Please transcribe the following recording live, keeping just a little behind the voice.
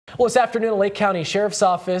Well, this afternoon, Lake County Sheriff's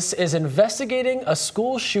Office is investigating a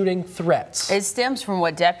school shooting threat. It stems from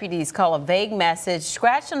what deputies call a vague message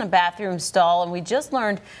scratched on a bathroom stall, and we just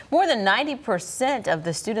learned more than 90% of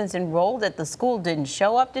the students enrolled at the school didn't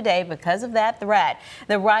show up today because of that threat.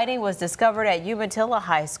 The writing was discovered at Umatilla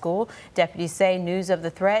High School. Deputies say news of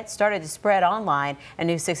the threat started to spread online, and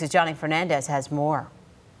News 6's Johnny Fernandez has more.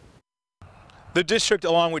 The district,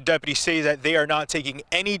 along with deputies, say that they are not taking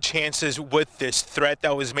any chances with this threat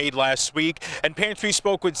that was made last week. And parents we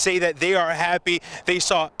spoke with say that they are happy they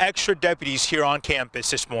saw extra deputies here on campus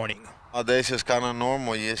this morning. Nowadays it's kind of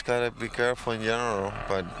normal. You just got to be careful in general.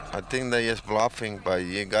 But I think they're just bluffing, but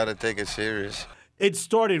you got to take it serious. It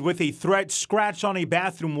started with a threat scratched on a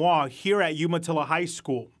bathroom wall here at Umatilla High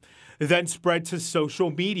School, then spread to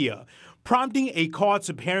social media, prompting a call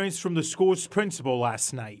to parents from the school's principal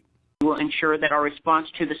last night. We will ensure that our response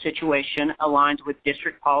to the situation aligns with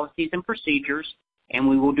district policies and procedures, and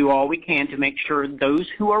we will do all we can to make sure those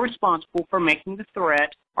who are responsible for making the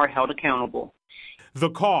threat are held accountable. The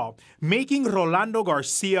call making Rolando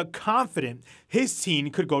Garcia confident his teen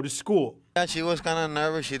could go to school. Yeah, she was kind of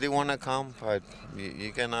nervous. She didn't want to come, but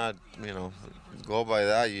you cannot, go by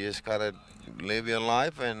that. You just got to live your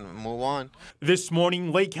life and move on. This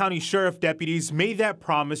morning, Lake County Sheriff deputies made that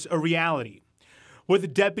promise a reality,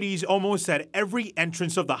 with deputies almost at every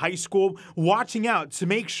entrance of the high school watching out to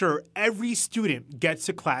make sure every student gets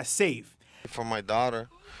to class safe. For my daughter,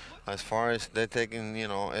 as far as they're taking,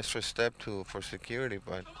 extra step for security,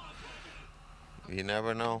 but you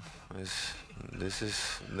never know. This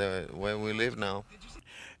is the way we live now.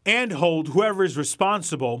 And hold whoever is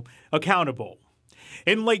responsible accountable.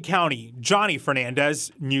 In Lake County, Johnny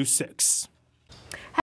Fernandez, News 6.